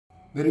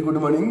Very good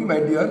morning, my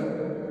dear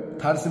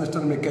third semester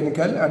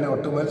mechanical and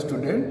automobile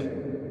student.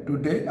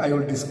 Today I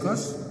will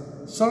discuss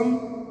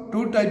some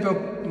two type of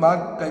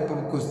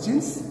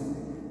questions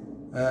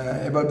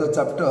about the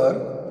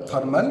chapter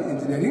thermal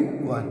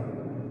engineering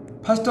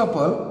 1. First of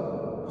all,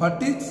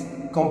 what is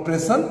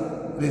compression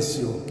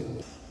ratio?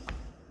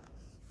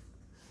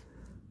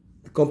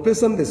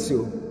 Compression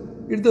ratio,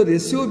 it is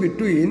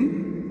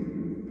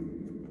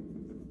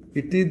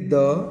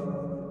the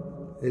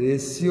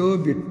ratio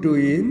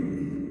between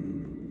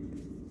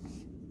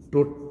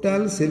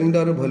total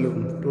cylinder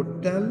volume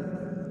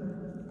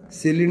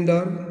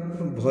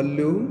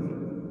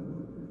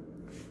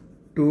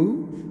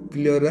to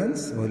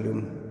clearance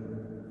volume.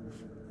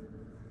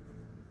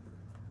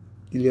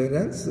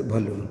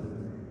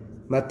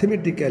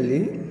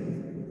 Mathematically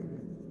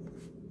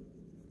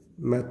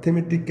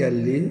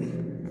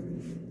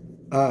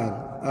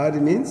R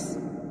means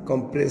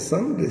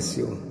compression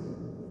ratio.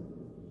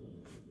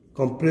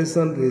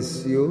 Compression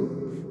ratio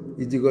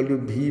is equal to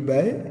V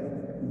by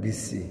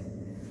Vc,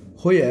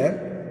 where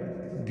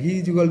V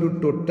is equal to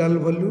total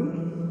volume,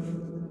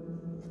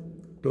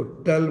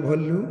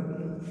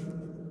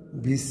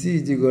 Vc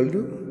is equal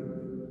to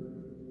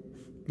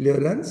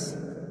clearance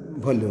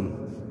volume.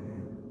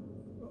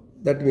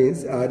 That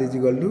means R is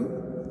equal to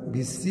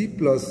Vc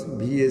plus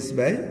Vs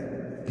by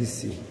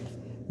Vc,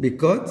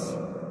 because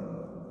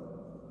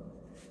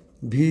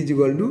V is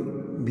equal to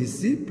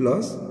Vc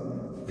plus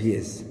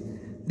Vs.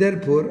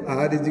 Therefore,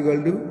 R is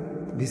equal to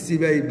Vc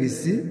by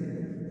Vc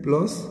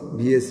plus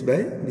Vs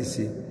by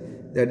Vc.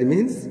 That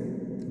means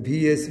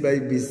Vs by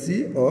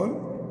Vc all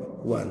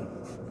 1.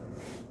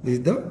 This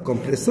is the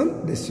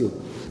compression ratio.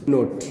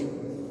 Note.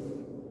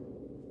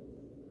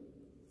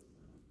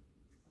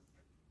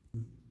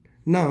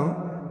 Now,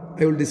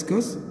 I will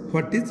discuss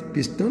what is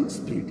piston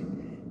speed.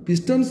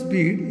 Piston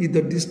speed is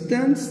the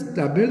distance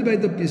traveled by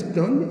the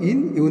piston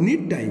in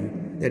unit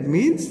time. That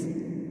means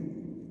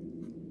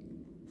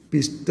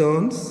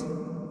pistons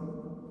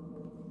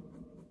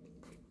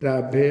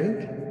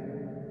traveled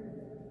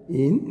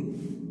in.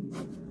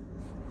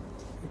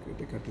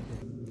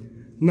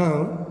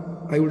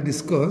 Now I will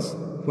discuss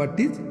what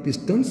is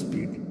piston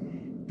speed.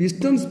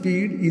 Piston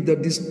speed is the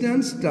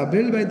distance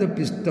traveled by the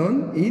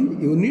piston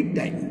in unit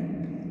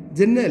time.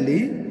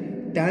 Generally,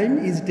 time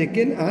is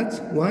taken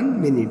as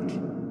 1 minute.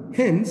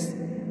 Hence,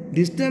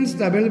 distance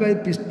traveled by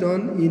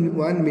piston in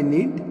 1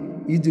 minute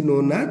is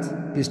known as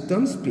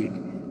piston speed.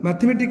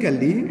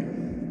 Mathematically,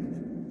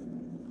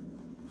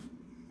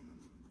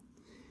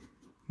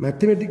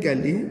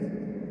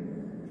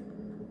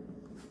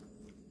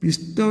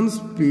 piston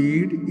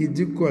speed is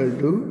equal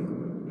to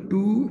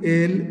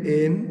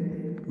 2ln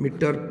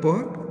meter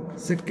per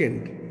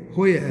second,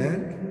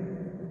 where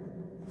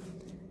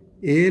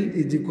L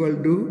is equal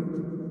to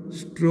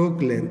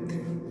stroke length,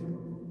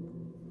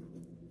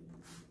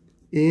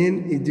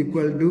 N is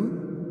equal to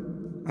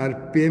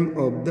RPM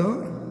of the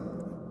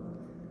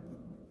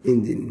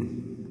engine.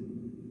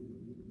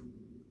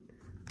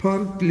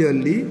 For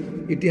clearly,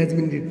 it has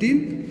been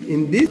written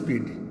in this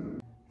speed.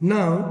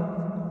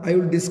 Now, I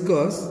will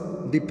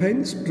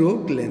define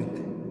stroke length.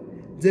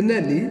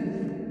 Generally,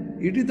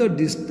 it is the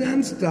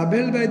distance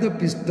travelled by the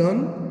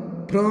piston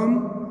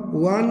from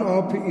one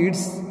of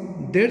its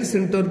dead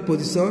center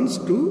positions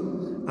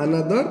to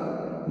another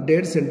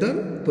dead center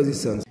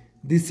positions.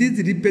 This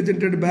is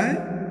represented by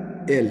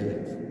L.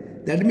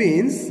 That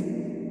means,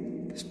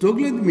 stroke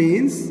length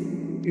means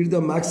it is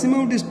the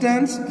maximum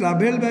distance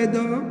travelled by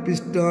the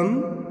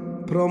piston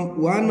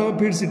from one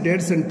of its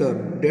dead center.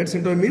 Dead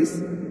center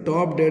means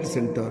top dead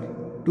center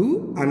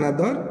to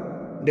another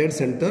dead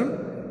center,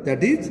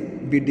 that is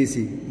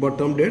BDC,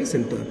 bottom dead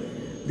center.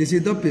 This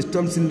is the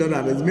piston cylinder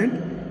arrangement.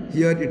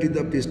 Here it is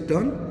the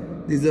piston,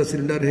 this is the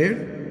cylinder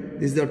head,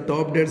 this is the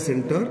top dead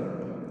center,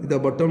 this is the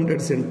bottom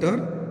dead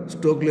center.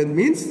 Stroke length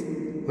means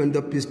when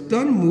the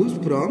piston moves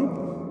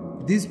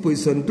from this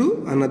position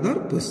to another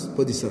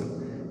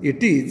position.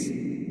 It is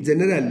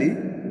generally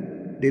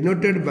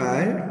denoted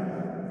by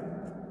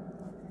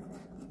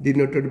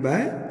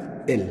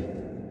L.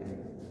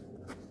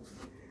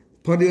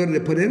 For your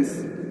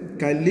reference,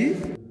 kindly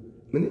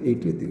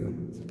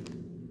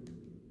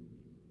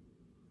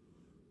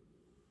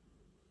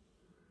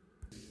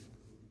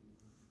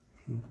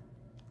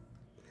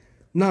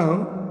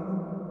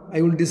now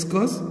I will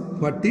discuss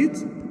what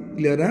is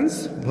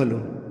clearance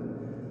volume.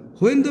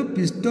 When the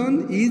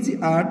piston is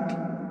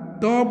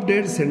at top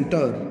dead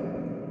center,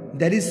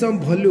 there is some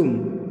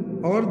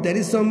volume or there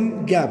is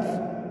some gap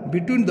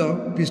between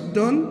the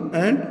piston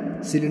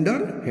and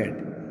cylinder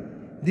head.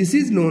 This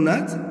is known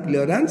as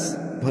clearance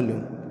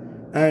volume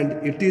and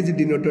it is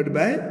denoted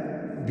by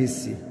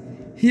Vc.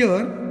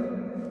 Here,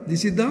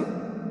 this is the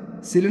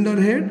cylinder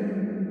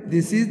head,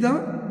 this is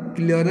the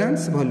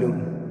clearance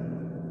volume.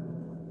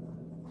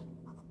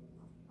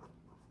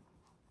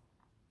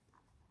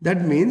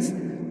 That means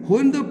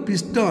when the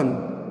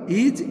piston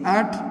is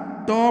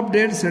at top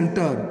dead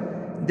center,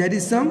 there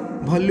is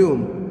some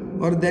volume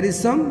or there is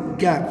some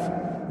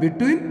gap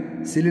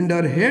between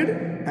cylinder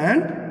head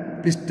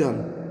and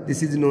piston.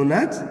 This is known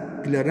as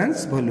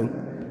clearance volume.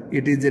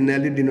 It is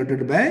generally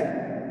denoted by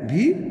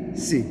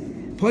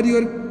VC. For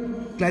your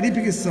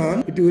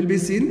clarification, it will be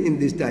seen in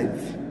this type.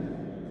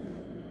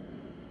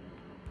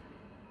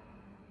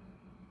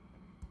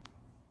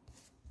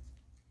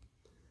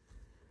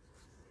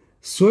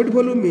 Swept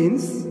volume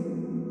means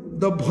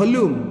the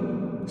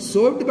volume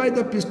swept by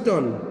the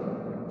piston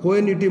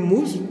when it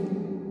moves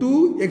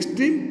to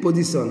extreme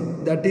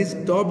position, that is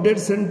top dead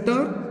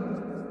center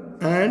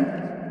and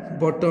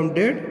bottom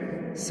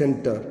dead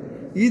center,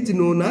 is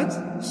known as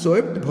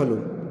swept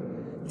volume.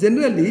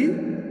 Generally,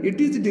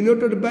 it is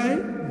denoted by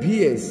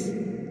Vs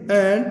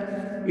and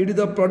it is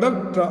the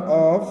product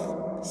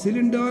of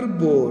cylinder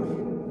bore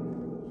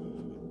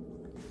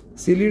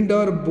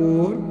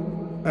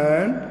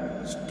and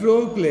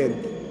stroke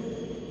length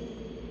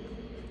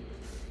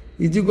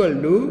is equal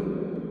to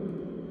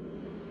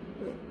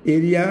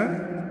area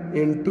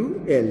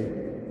into L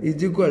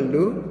is equal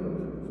to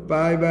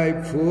pi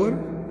by 4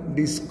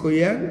 d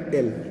square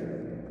L.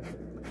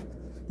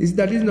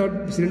 That is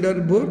not cylinder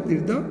bore, it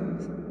is the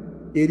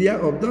area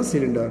of the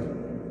cylinder.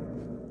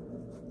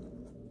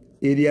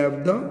 Area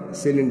of the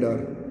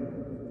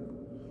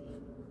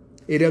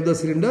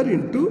cylinder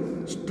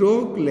into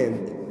stroke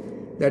length.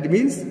 That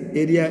means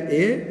area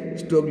A,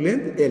 stroke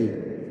length L.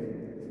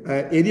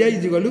 Area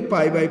is equal to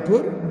pi by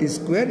 4 d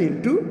square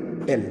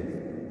into L.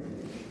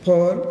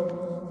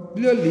 For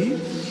clearly,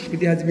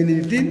 it has been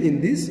written in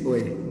this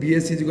way.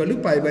 Vs is equal to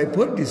pi by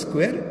 4 d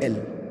square L.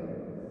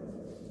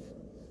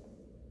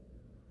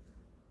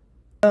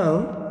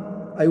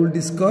 Now, I will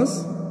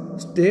discuss,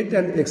 state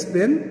and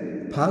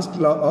explain first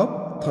law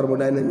of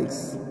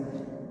thermodynamics.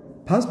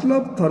 First law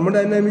of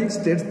thermodynamics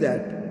states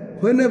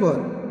that whenever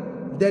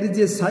there is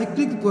a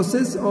cyclic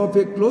process of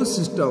a closed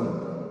system,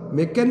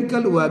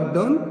 mechanical work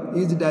done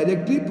is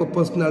directly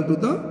proportional to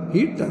the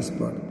heat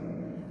transfer.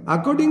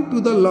 According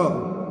to the law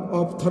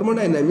of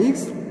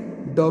thermodynamics,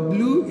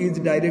 W is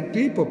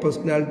directly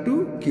proportional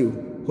to Q,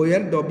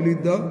 where W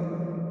is the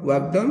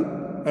work done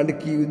and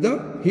Q is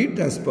the heat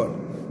transfer.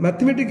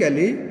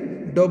 Mathematically,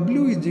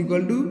 W is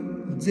equal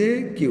to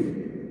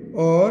JQ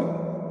or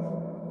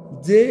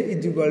J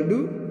is equal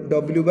to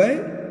W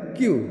by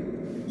Q,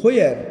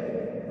 where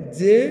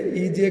J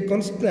is a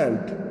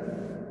constant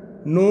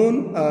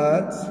known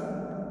as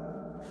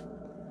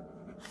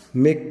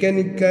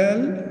mechanical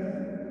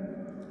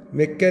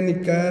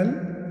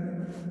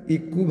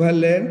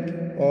equivalent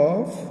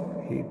of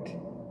heat.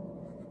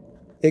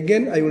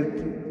 Again, I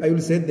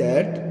will say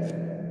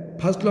that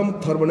first law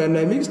of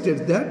thermodynamics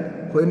states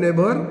that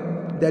whenever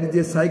there is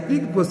a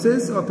cyclic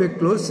process of a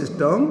closed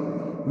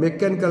system,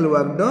 mechanical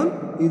work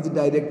done is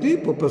directly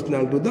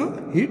proportional to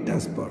the heat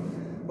transfer,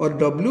 or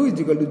W is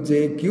equal to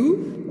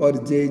JQ or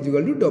J is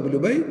equal to W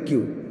by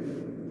Q.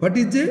 What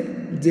is J?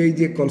 J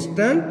is a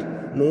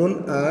constant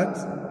known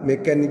as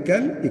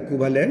mechanical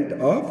equivalent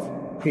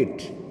of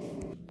heat.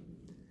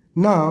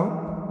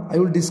 Now, I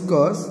will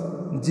discuss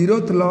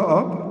zeroth law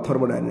of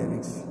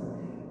thermodynamics.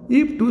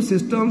 If two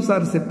systems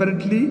are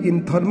separately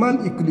in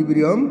thermal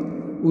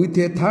equilibrium with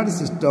a third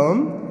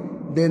system,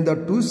 then the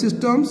two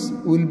systems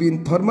will be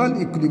in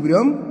thermal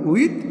equilibrium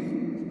with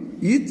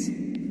each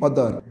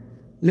other.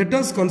 Let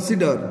us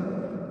consider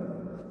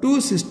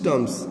two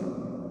systems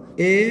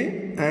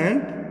A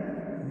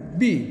and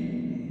B,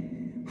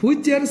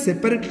 which are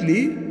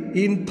separately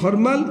in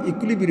thermal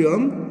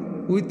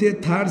equilibrium with a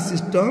third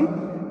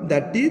system,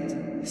 that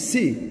is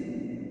C.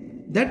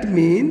 That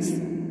means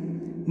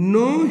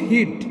no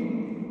heat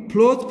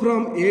flows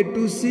from A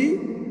to C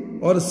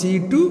or C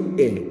to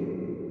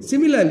A.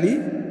 Similarly,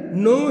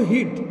 no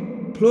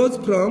heat flows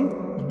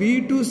from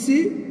B to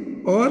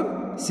C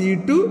or C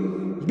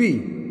to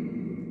B.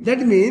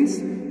 That means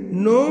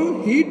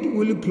no heat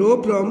will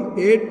flow from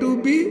A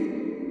to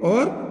B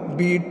or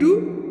B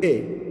to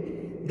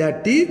A.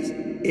 That is,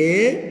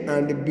 A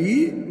and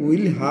B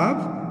will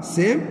have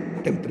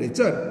same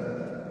temperature.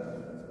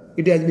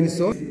 It has been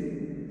shown.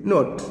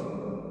 Note.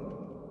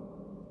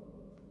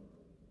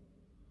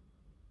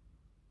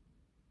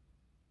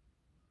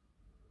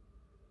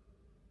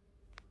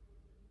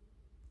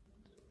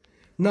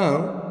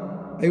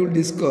 Now, I will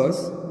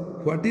discuss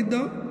what is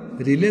the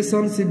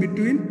relationship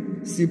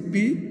between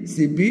Cp,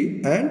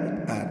 Cv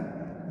and R.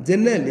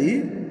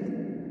 Generally,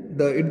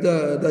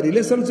 the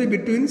relationship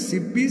between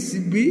Cp,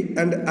 Cv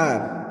and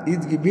R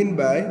is given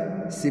by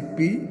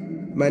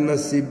Cp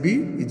minus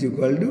Cv is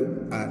equal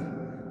to R,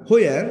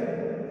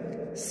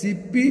 where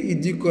Cp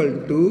is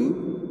equal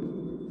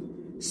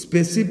to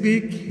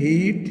specific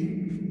heat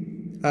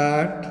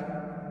at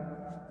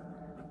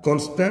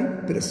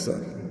constant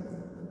pressure.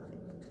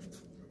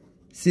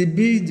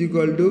 Cv is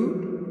equal to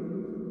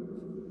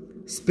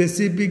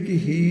specific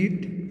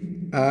heat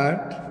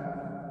at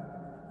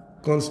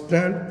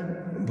constant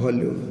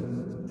volume,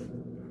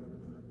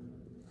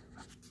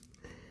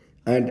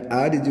 and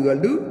R is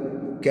equal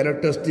to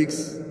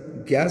characteristics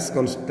gas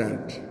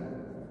constant.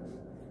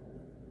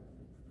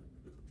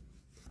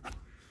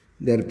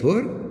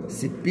 Therefore,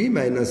 Cp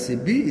minus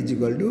Cv is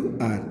equal to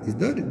R is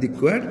the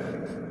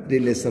required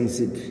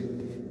relationship.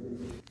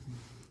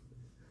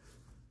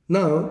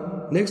 Now,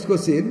 next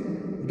question,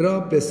 draw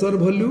pressure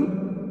volume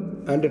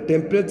and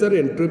temperature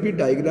entropy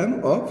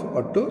diagram of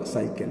Otto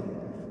cycle.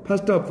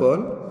 First of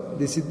all,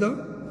 this is the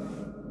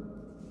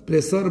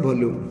pressure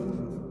volume,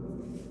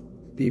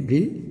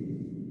 PV.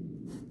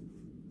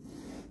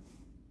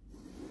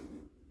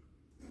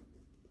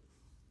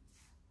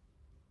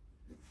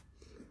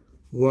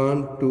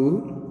 One,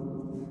 two,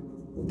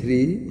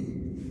 three,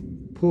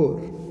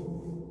 4.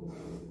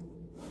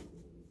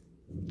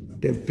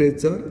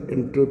 Temperature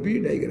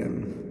entropy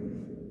diagram.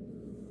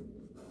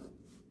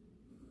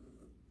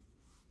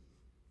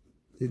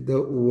 This is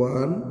the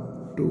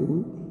 1,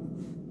 2,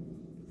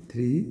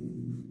 3,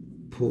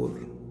 4.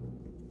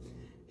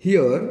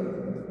 Here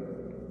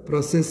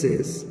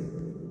processes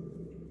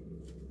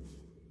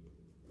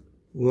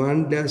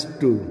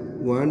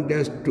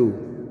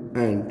 1-2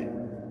 and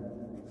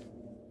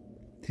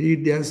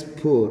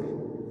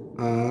 3-4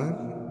 are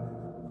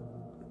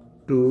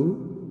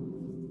two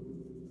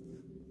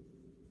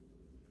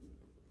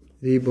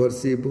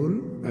reversible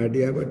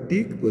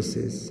adiabatic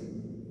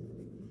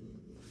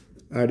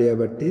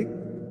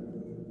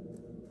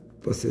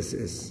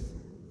processes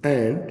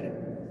and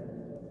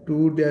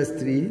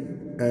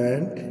 2-3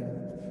 and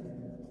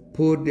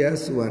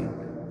 4-1.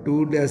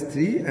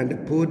 2-3 and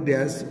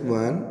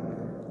 4-1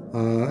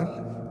 are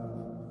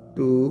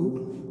two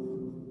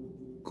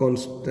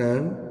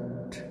constant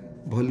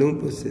volume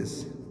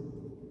process.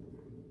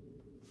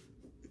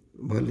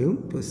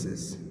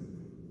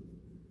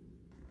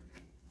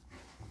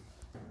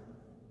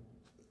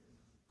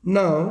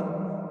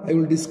 Now I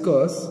will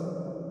discuss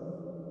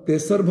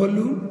pressure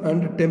volume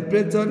and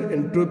temperature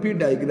entropy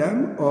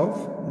diagram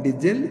of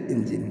diesel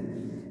engine.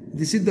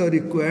 This is the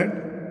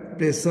required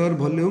pressure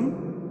volume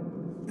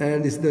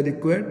and this is the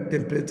required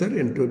temperature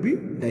entropy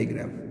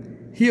diagram.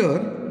 Here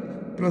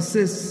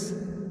process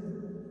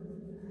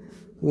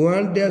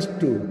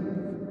 1-2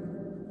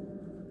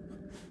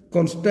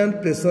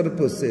 constant pressure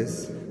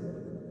process.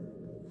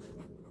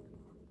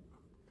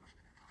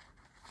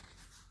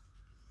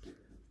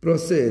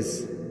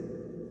 Process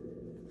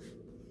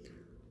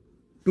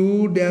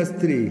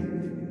 2-3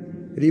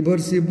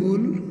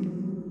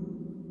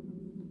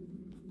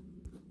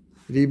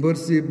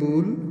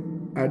 reversible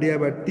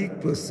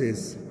adiabatic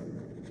process.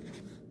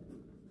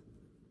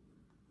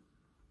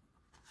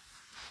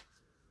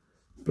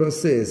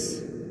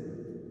 Process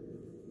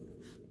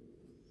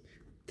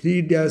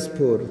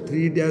 3-4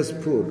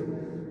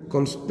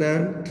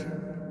 constant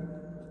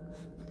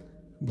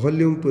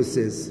volume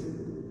process.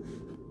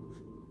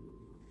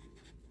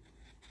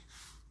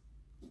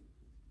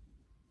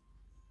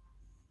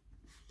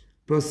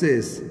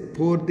 Process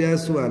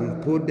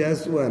 4-1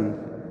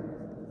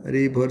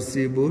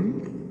 reversible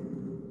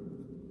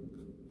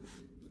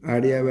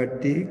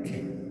adiabatic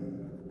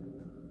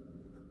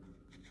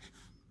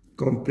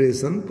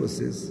compression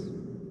process.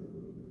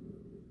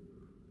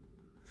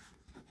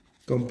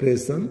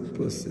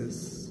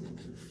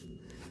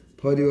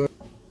 For your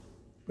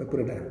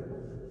paper.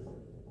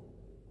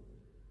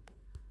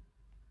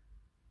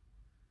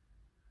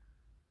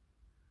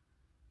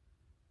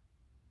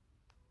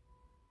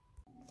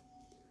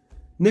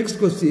 Next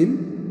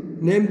question,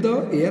 name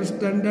the air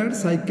standard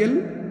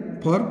cycle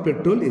for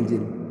petrol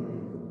engine.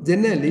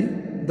 Generally,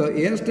 the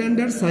air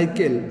standard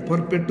cycle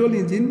for petrol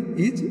engine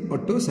is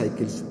Otto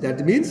cycles.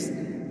 That means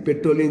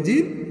petrol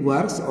engine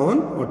works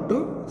on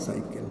Otto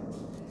cycle.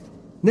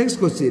 Next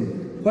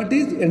question, what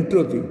is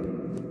entropy?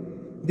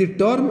 The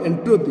term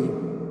entropy,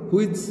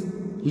 which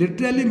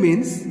literally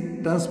means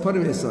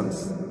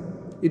transformations,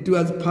 it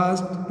was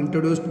first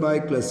introduced by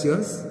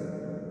Clausius.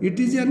 It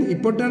is an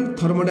important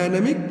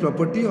thermodynamic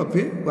property of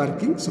a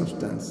working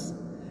substance,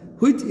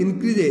 which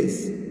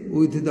increases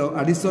with the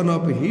addition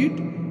of heat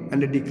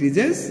and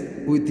decreases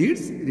with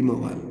its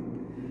removal.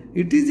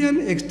 It is an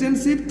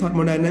extensive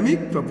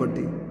thermodynamic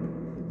property.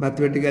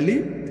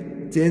 Mathematically,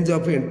 change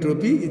of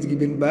entropy is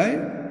given by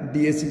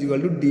ds is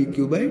equal to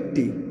dq by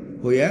t,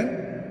 where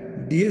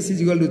ds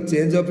is equal to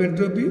change of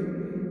entropy,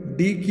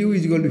 dq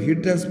is equal to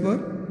heat transfer,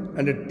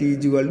 and t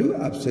is equal to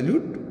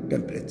absolute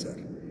temperature.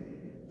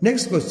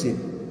 Next question,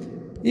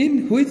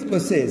 in which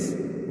process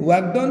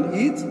work done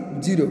is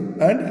zero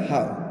and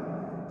how?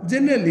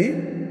 Generally,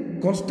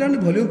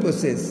 constant volume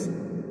process,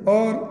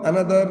 or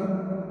another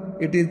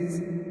it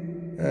is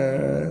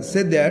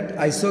said that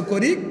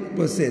isochoric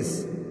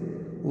process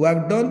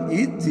work done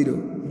is zero,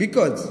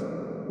 because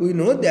we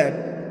know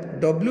that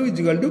W is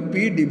equal to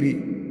P dV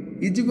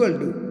is equal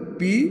to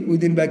P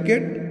within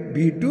bracket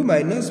V2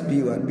 minus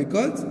V1,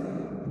 because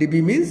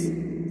dV means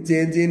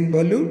change in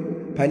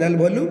volume, final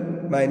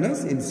volume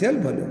minus initial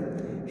volume.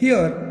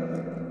 Here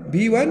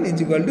V1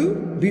 is equal to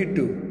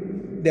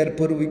V2.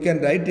 Therefore, we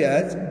can write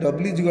as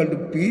W is equal to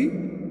P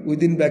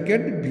within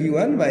bracket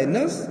V1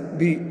 minus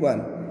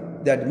V1.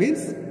 That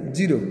means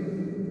 0.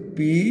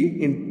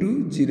 P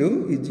into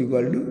 0 is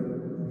equal to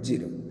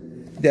 0.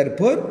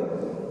 Therefore,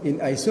 in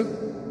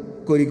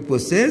isochoric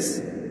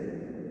process,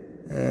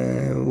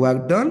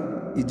 work done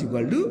is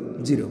equal to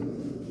 0.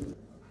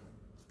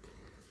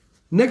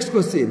 Next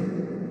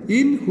question,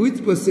 in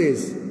which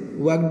process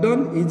work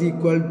done is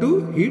equal to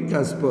heat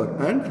transfer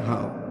and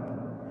how?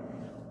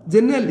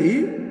 Generally,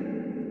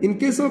 in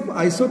case of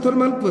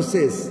isothermal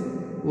process,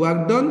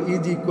 work done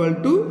is equal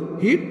to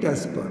heat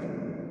transfer,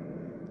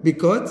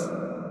 because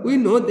we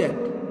know that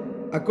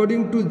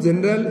according to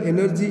general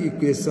energy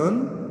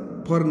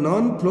equation for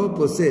non-flow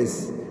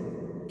process,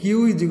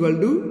 Q is equal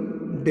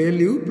to del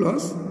U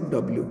plus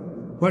W.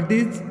 What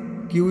is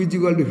Q is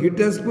equal to heat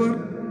transfer,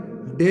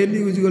 del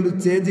U is equal to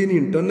change in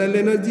internal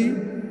energy,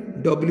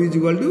 W is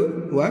equal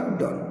to work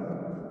done.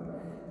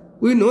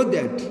 We know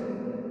that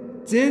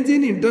change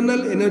in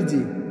internal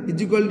energy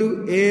is equal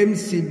to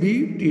mCv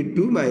T2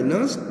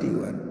 minus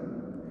T1.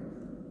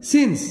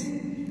 Since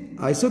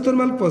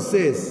isothermal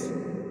process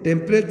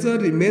temperature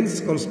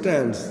remains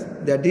constant,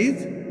 that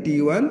is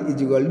T1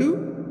 is equal to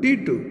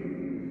T2,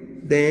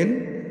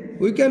 then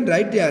we can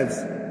write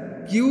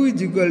as Q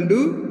is equal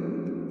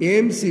to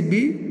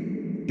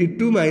mCv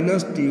T2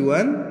 minus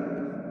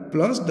T1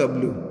 plus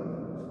W,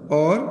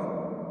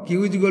 or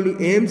Q is equal to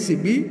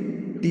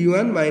mCv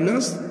T1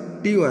 minus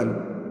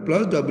T1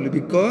 plus W,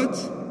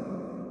 because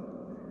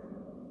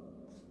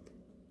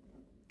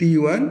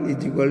T1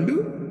 is equal to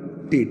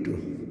T2.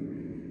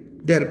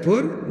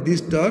 Therefore,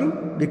 this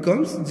term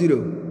becomes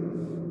 0.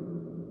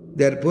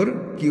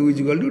 Therefore, Q is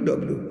equal to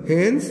W.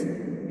 Hence,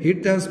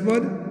 heat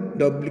transfer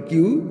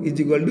WQ is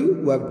equal to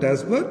work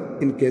transfer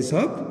in case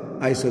of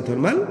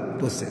isothermal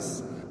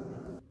process.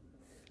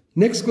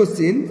 Next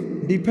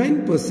question,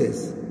 define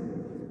process.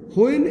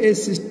 When a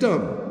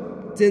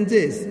system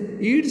changes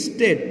its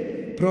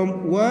state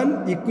from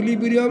one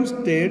equilibrium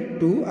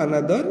state to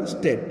another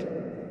state,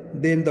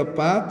 then the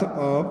path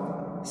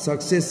of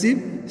successive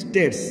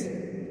states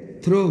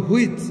through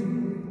which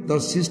the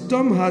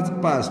system has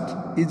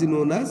passed is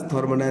known as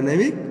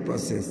thermodynamic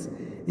process.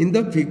 In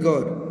the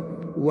figure,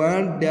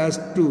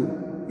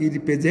 1-2 it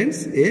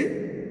represents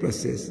a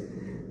process.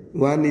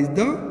 1 is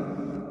the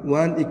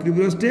one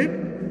equilibrium state,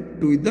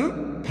 2 is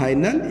the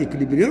final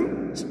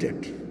equilibrium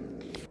state.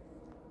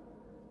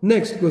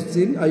 Next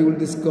question, I will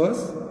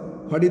discuss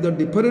what is the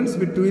difference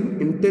between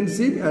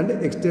intensive and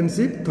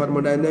extensive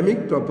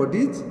thermodynamic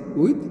properties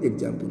with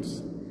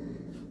examples.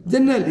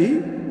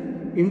 Generally,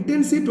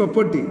 intensive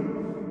property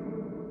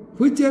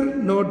which are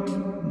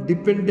not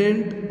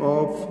dependent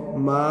of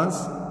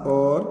mass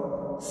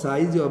or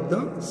size of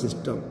the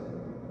system.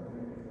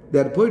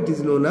 Therefore, it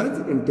is known as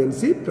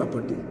intensive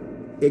property.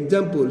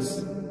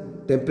 Examples,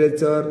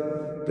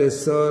 temperature,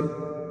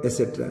 pressure,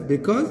 etc.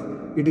 Because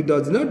it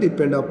does not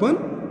depend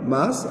upon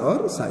mass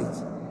or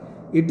size.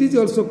 It is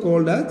also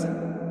called as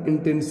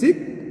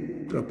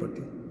intrinsic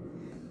property.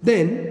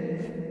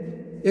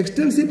 Then,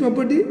 extensive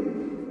property,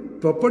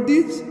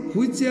 properties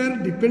which are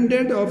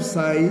dependent of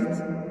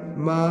size,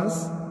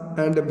 mass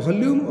and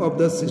volume of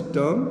the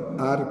system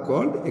are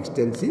called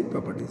extensive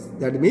properties.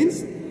 That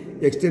means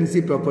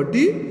extensive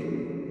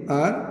property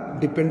are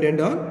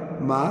dependent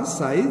on mass,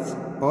 size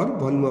or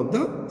volume of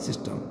the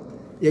system.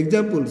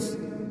 Examples,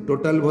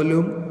 total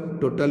volume,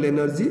 total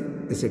energy,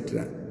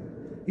 etc.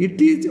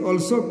 It is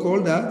also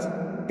called as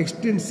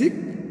extrinsic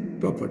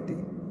property.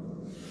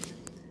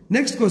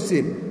 Next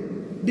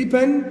question,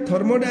 define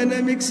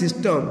thermodynamic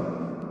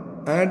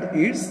system and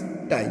its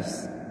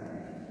types.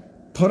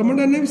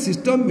 Thermodynamic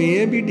system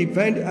may be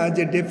defined as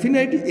a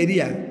definite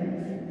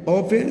area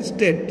of a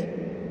state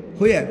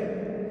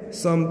where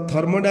some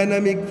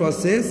thermodynamic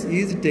process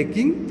is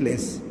taking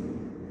place.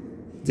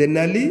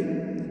 Generally,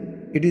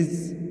 it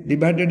is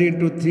divided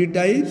into 3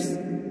 types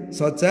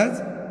such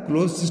as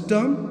closed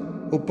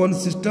system, open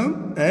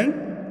system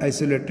and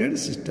isolated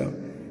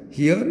system.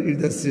 Here is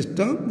the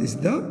system, this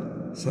is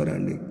the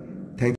surrounding.